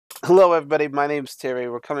Hello, everybody. My name's Terry.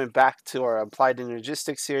 We're coming back to our Applied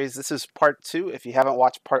Energistics series. This is part 2. If you haven't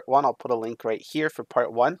watched part 1, I'll put a link right here for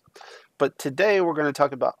part 1. But today we're going to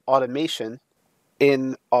talk about automation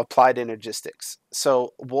in Applied Energistics.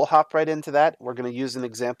 So we'll hop right into that. We're going to use an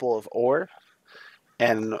example of ore,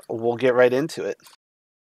 and we'll get right into it.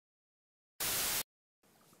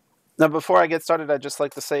 Now, before I get started, I'd just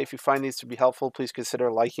like to say if you find these to be helpful, please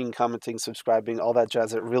consider liking, commenting, subscribing, all that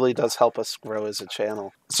jazz. It really does help us grow as a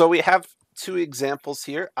channel. So we have 2 examples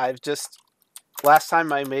here. Last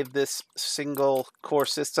time I made this single core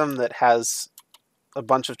system that has a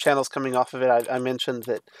bunch of channels coming off of it. I mentioned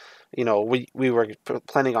that, we were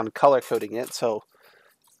planning on color coding it. So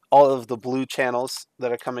all of the blue channels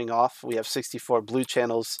that are coming off, we have 64 blue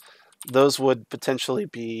channels. Those would potentially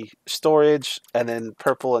be storage, and then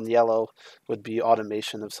purple and yellow would be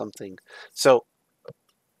automation of something. So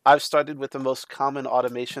I've started with the most common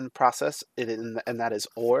automation process, and that is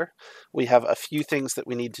ore. We have a few things that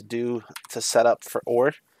we need to do to set up for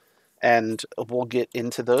ore, and we'll get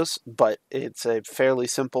into those, but it's a fairly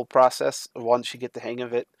simple process once you get the hang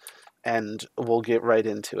of it, and we'll get right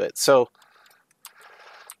into it. So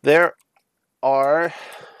there are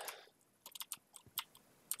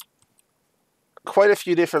quite a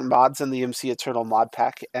few different mods in the MC Eternal mod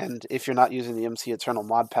pack, and if you're not using the MC Eternal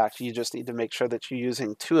mod pack, you just need to make sure that you're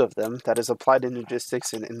using 2 of them. That is Applied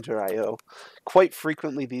Energistics and Ender.io. Quite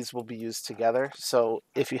frequently these will be used together, so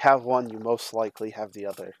if you have one, you most likely have the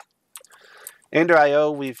other. Ender.io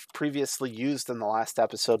we've previously used in the last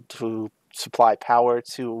episode to supply power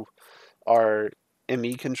to our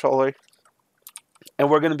ME controller, and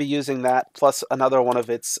we're going to be using that plus another one of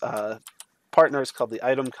its partners called the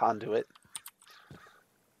item conduit.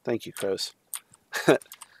 Thank you, Crows. We're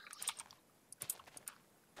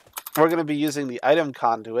going to be using the item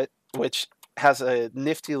conduit, which has a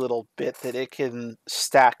nifty little bit that it can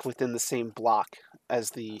stack within the same block as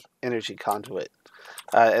the energy conduit.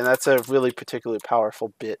 And that's a really particularly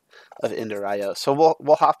powerful bit of Ender.io. So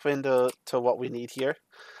we'll hop into what we need here.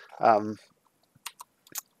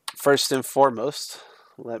 First and foremost,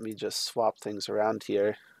 let me just swap things around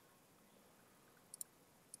here.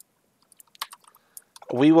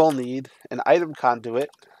 We will need an item conduit,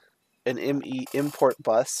 an ME import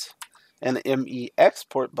bus, an ME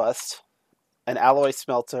export bus, an alloy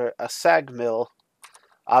smelter, a sag mill.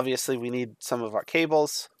 Obviously, we need some of our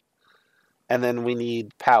cables, and then we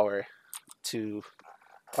need power to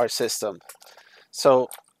our system. So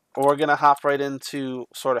we're going to hop right into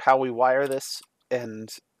sort of how we wire this, and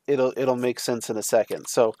it'll make sense in a second.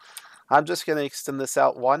 So I'm just going to extend this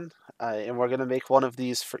out one, and we're going to make one of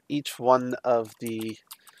these for each one of the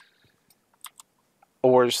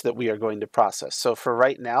ores that we are going to process. So for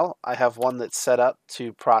right now, I have one that's set up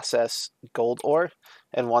to process gold ore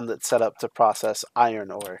and one that's set up to process iron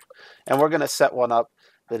ore. And we're going to set one up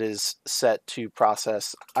that is set to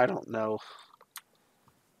process, I don't know.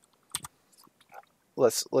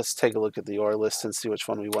 Let's take a look at the ore list and see which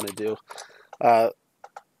one we want to do.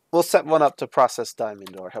 We'll set one up to process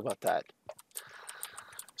diamond ore. How about that?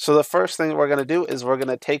 So the first thing we're going to do is we're going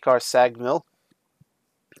to take our sag mill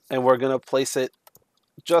and we're going to place it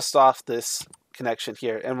just off this connection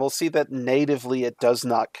here, and we'll see that natively it does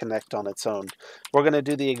not connect on its own. We're going to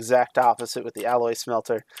do the exact opposite with the alloy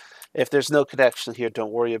smelter. If there's no connection here,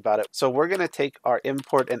 don't worry about it. So we're going to take our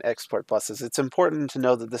import and export buses. It's important to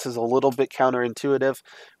know that this is a little bit counterintuitive.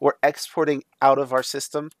 We're exporting out of our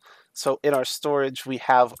system. So in our storage, we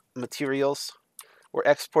have materials. We're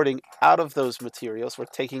exporting out of those materials. We're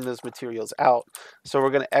taking those materials out. So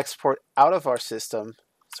we're going to export out of our system.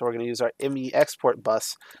 So we're going to use our ME export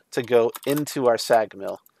bus to go into our sag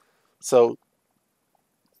mill. So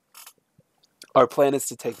our plan is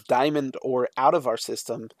to take diamond ore out of our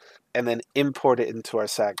system and then import it into our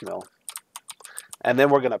sag mill. And then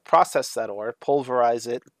we're going to process that ore, pulverize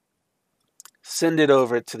it, send it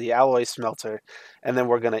over to the alloy smelter, and then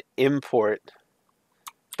we're going to import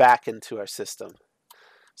back into our system.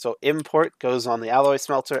 So import goes on the alloy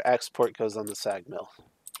smelter, export goes on the sag mill.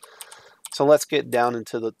 So let's get down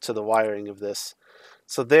into the wiring of this.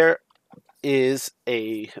 So there is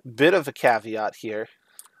a bit of a caveat here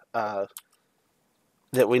that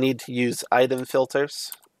we need to use item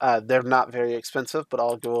filters. They're not very expensive, but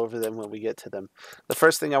I'll go over them when we get to them. The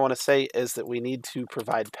first thing I want to say is that we need to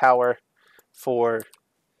provide power for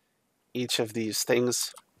each of these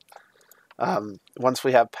things. Once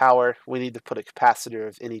we have power, we need to put a capacitor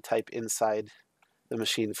of any type inside the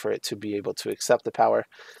machine for it to be able to accept the power.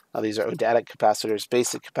 These are ODATIC capacitors.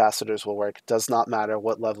 Basic capacitors will work. It does not matter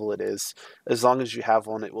what level it is. As long as you have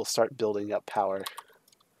one, it will start building up power.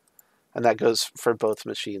 And that goes for both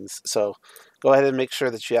machines. So Go ahead and make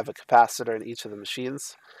sure that you have a capacitor in each of the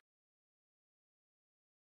machines.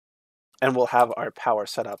 And we'll have our power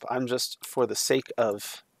set up. I'm just, for the sake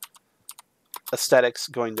of aesthetics,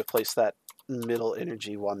 going to place that middle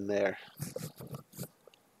energy one there.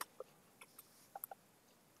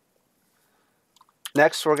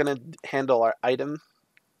 Next, we're going to handle our item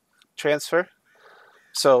transfer.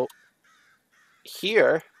 So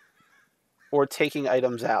here, we're taking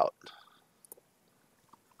items out.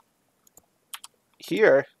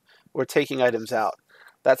 Here, we're taking items out.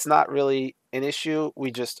 That's not really an issue.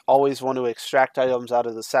 We just always want to extract items out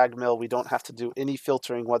of the sag mill. We don't have to do any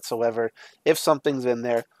filtering whatsoever. If something's in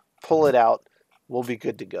there, pull it out. We'll be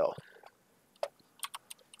good to go.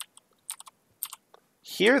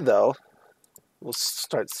 Here, though, we'll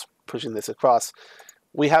start pushing this across.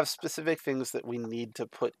 We have specific things that we need to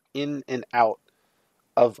put in and out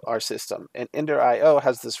of our system. And Ender.io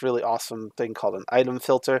has this really awesome thing called an item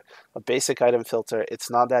filter, a basic item filter.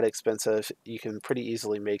 It's not that expensive. You can pretty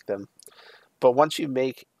easily make them. But once you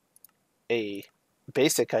make a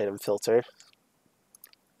basic item filter,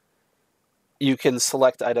 you can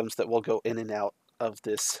select items that will go in and out of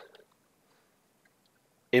this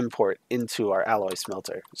import into our alloy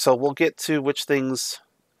smelter. So we'll get to which things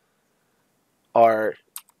are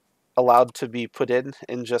allowed to be put in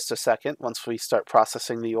just a second once we start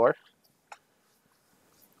processing the ore.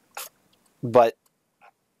 But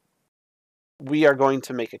we are going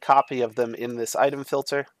to make a copy of them in this item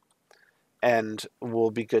filter, and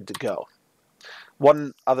we'll be good to go.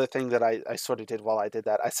 One other thing that I sort of did while I did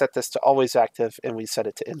that, I set this to always active, and we set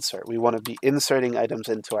it to insert. We want to be inserting items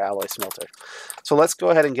into our alloy smelter. So let's go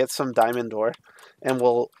ahead and get some diamond ore, and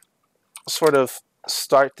we'll sort of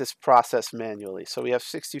start this process manually. So we have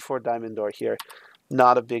 64 diamond ore here.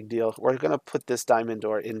 Not a big deal. We're going to put this diamond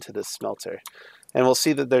ore into this smelter. And we'll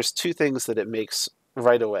see that there's two things that it makes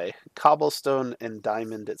right away. Cobblestone and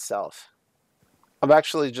diamond itself. I'm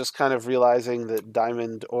actually just kind of realizing that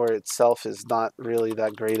diamond ore itself is not really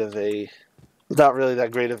that great of a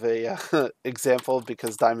example,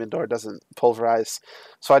 because diamond ore doesn't pulverize.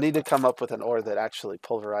 So I need to come up with an ore that actually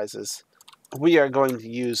pulverizes. We are going to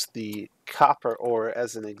use the copper ore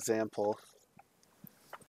as an example.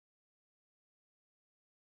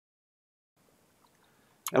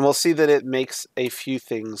 And we'll see that it makes a few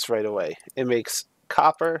things right away. It makes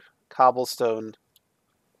copper, cobblestone,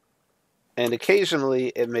 and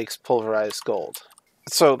occasionally it makes pulverized gold.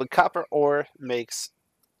 So the copper ore makes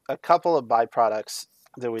a couple of byproducts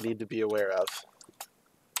that we need to be aware of.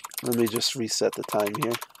 Let me just reset the time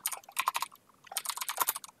here.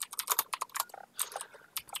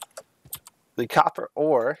 The copper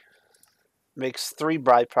ore makes three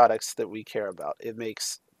byproducts that we care about. It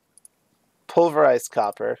makes pulverized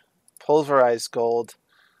copper, pulverized gold,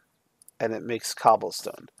 and it makes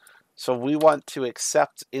cobblestone. So we want to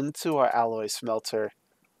accept into our alloy smelter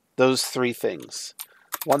those three things.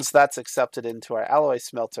 Once that's accepted into our alloy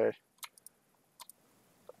smelter,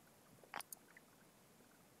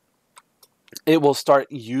 it will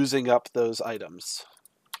start using up those items.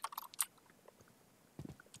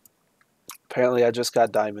 Apparently I just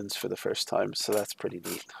got diamonds for the first time, so that's pretty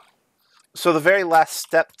neat. So the very last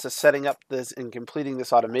step to setting up this and completing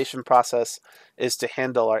this automation process is to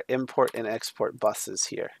handle our import and export buses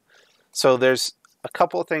here. So there's a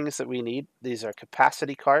couple of things that we need. These are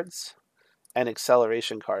capacity cards and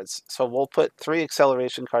acceleration cards. So we'll put 3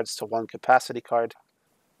 acceleration cards to 1 capacity card.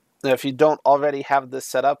 Now, if you don't already have this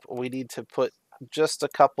set up, we need to put just a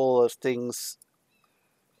couple of things,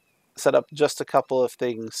 set up just a couple of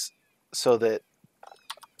things so that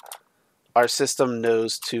our system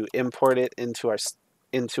knows to import it into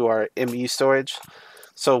our ME storage.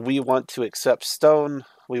 So we want to accept stone,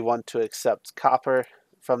 we want to accept copper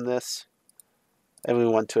from this, and we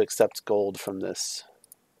want to accept gold from this.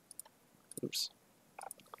 Oops.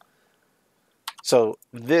 So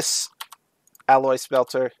this alloy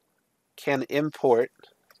smelter can import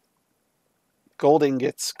gold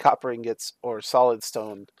ingots, copper ingots, or solid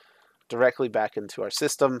stone directly back into our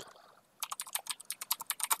system.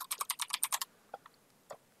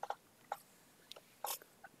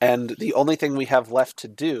 And the only thing we have left to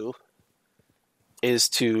do is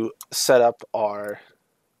to set up our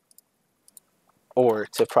ore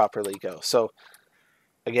to properly go. So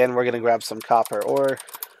again, we're going to grab some copper ore.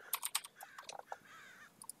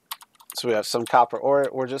 So we have some copper ore.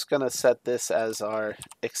 We're just going to set this as our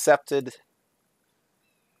accepted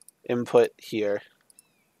input here.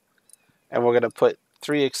 And we're going to put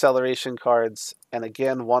 3 acceleration cards and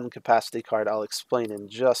again 1 capacity card. I'll explain in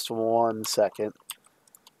just 1 second.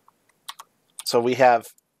 So we have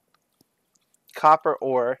copper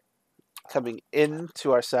ore coming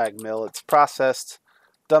into our SAG mill. It's processed,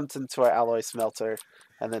 dumped into our alloy smelter,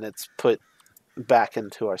 and then it's put back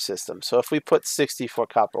into our system. So if we put 64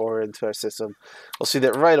 copper ore into our system, we'll see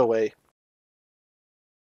that right away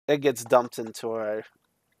it gets dumped into our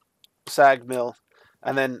SAG mill,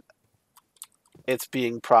 and then it's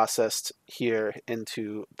being processed here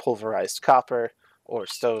into pulverized copper or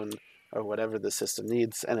stone or whatever the system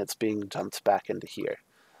needs, and it's being dumped back into here.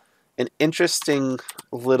 An interesting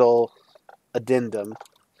little addendum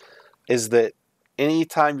is that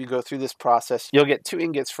anytime you go through this process, you'll get 2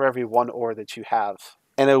 ingots for every 1 ore that you have.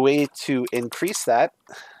 And a way to increase that,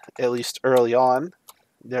 at least early on,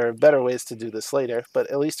 there are better ways to do this later, but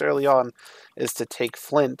at least early on, is to take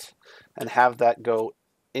flint and have that go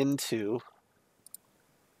into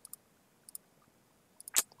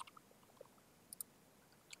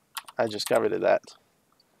I just got rid of that.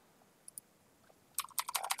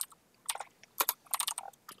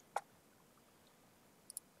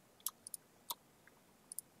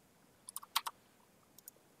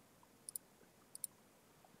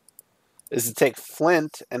 Is to take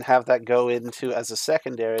flint and have that go into, as a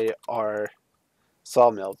secondary, our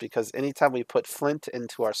sawmill. Because anytime we put flint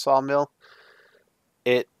into our sawmill,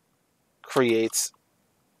 it creates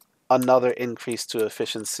another increase to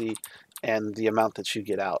efficiency and the amount that you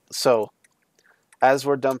get out. So as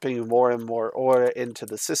we're dumping more and more ore into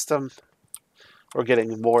the system, we're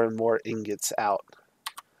getting more and more ingots out.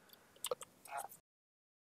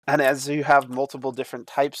 And as you have multiple different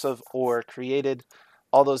types of ore created,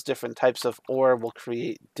 all those different types of ore will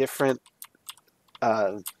create different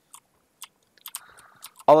all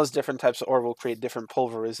those different types of ore will create different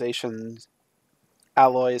pulverization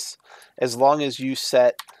alloys. As long as you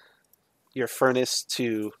set your furnace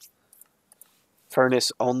to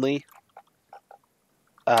furnace only,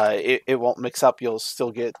 it won't mix up. You'll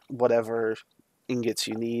still get whatever ingots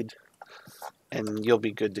you need, and you'll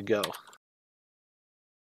be good to go.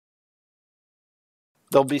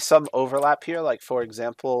 There'll be some overlap here, like for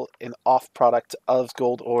example, an off product of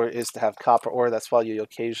gold ore is to have copper ore. That's why you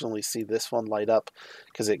occasionally see this one light up,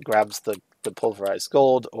 because it grabs the pulverized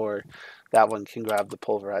gold, or that one can grab the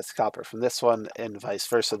pulverized copper from this one, and vice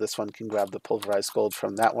versa. This one can grab the pulverized gold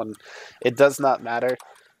from that one. It does not matter.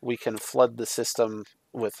 We can flood the system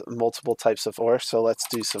with multiple types of ore. So let's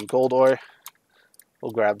do some gold ore.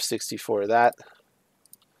 We'll grab 64 of that.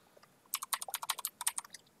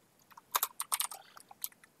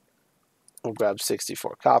 We'll grab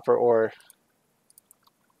 64 copper ore.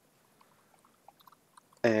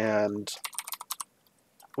 And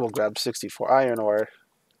we'll grab 64 iron ore.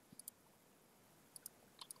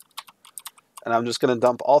 And I'm just going to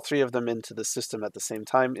dump all 3 of them into the system at the same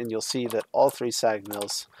time, and you'll see that all 3 SAG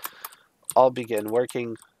mills all begin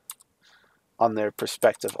working on their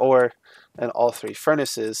prospective ore, and all 3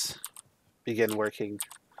 furnaces begin working,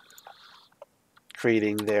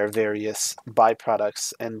 creating their various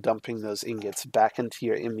byproducts and dumping those ingots back into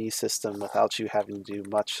your ME system without you having to do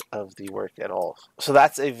much of the work at all. So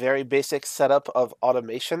that's a very basic setup of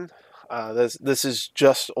automation. This is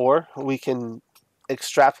just ore. We can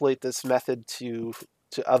extrapolate this method to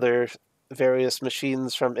other various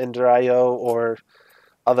machines from Ender.io or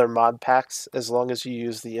other mod packs, as long as you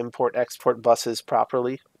use the import-export buses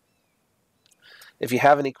properly. If you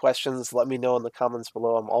have any questions, let me know in the comments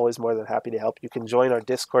below. I'm always more than happy to help. You can join our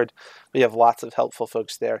Discord. We have lots of helpful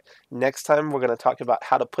folks there. Next time, we're going to talk about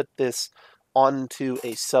how to put this onto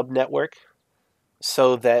a sub-network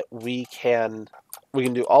so that we can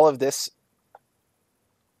do all of this,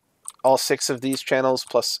 all 6 of these channels,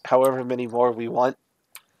 plus however many more we want,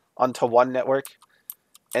 onto one network,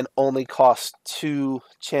 and only cost 2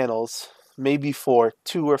 channels, maybe 4,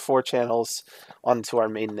 2 or 4 channels onto our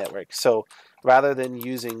main network. So rather than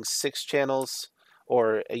using 6 channels,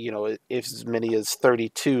 or as many as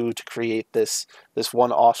 32 to create this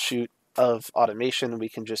one offshoot of automation, we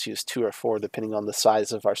can just use 2 or 4 depending on the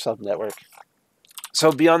size of our subnetwork.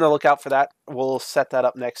 So be on the lookout for that. We'll set that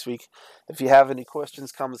up next week. If you have any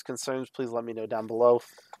questions, comments, concerns, please let me know down below.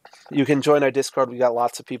 You can join our Discord. We got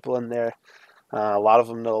lots of people in there. A lot of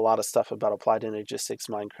them know a lot of stuff about applied Energistics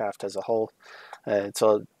Minecraft as a whole. It's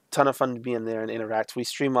a ton of fun to be in there and interact. We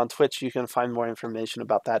stream on Twitch. You can find more information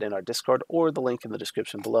about that in our Discord or the link in the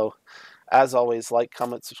description below. As always, like,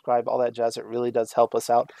 comment, subscribe, all that jazz. It really does help us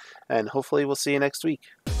out. And hopefully we'll see you next week.